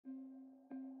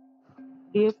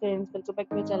Dear friends, welcome back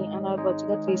to my channel and are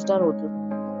watching a 3-star hotel.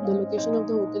 The location of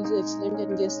the hotel is excellent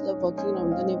and guests love walking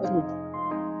around the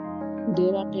neighborhood.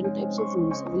 There are 10 types of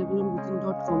rooms available on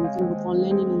booking.com. You can book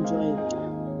online and enjoy it.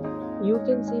 You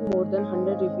can see more than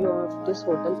 100 reviews of this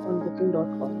hotel on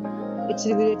booking.com. Its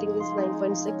review rating is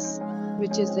 9.6,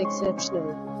 which is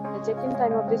exceptional. The check-in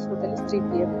time of this hotel is 3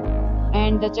 p.m.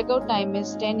 and the checkout time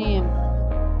is 10 a.m.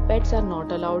 Pets are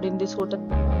not allowed in this hotel.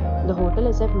 The hotel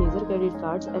accepts major credit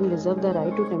cards and reserves the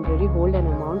right to temporarily hold an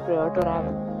amount prior to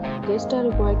arrival. Guests are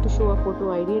required to show a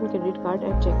photo ID and credit card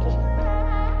at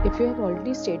check-in. If you have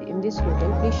already stayed in this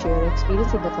hotel, please share your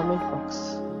experience in the comment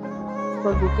box.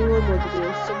 For booking or more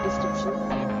details, check description.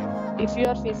 If you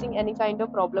are facing any kind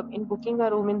of problem in booking a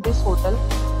room in this hotel,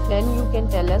 then you can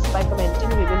tell us by commenting.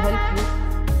 We will help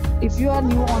you. If you are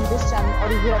new on this channel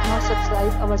or if you have not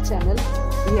subscribed our channel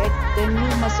yet, then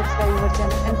you must subscribe our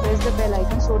channel and press the bell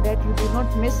icon so that you do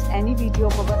not miss any video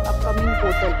of our upcoming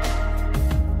hotel.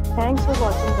 Thanks for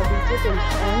watching the video till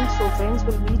the end. So friends,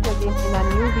 will meet again in a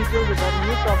new video with a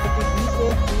new property. Be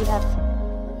safe, be happy.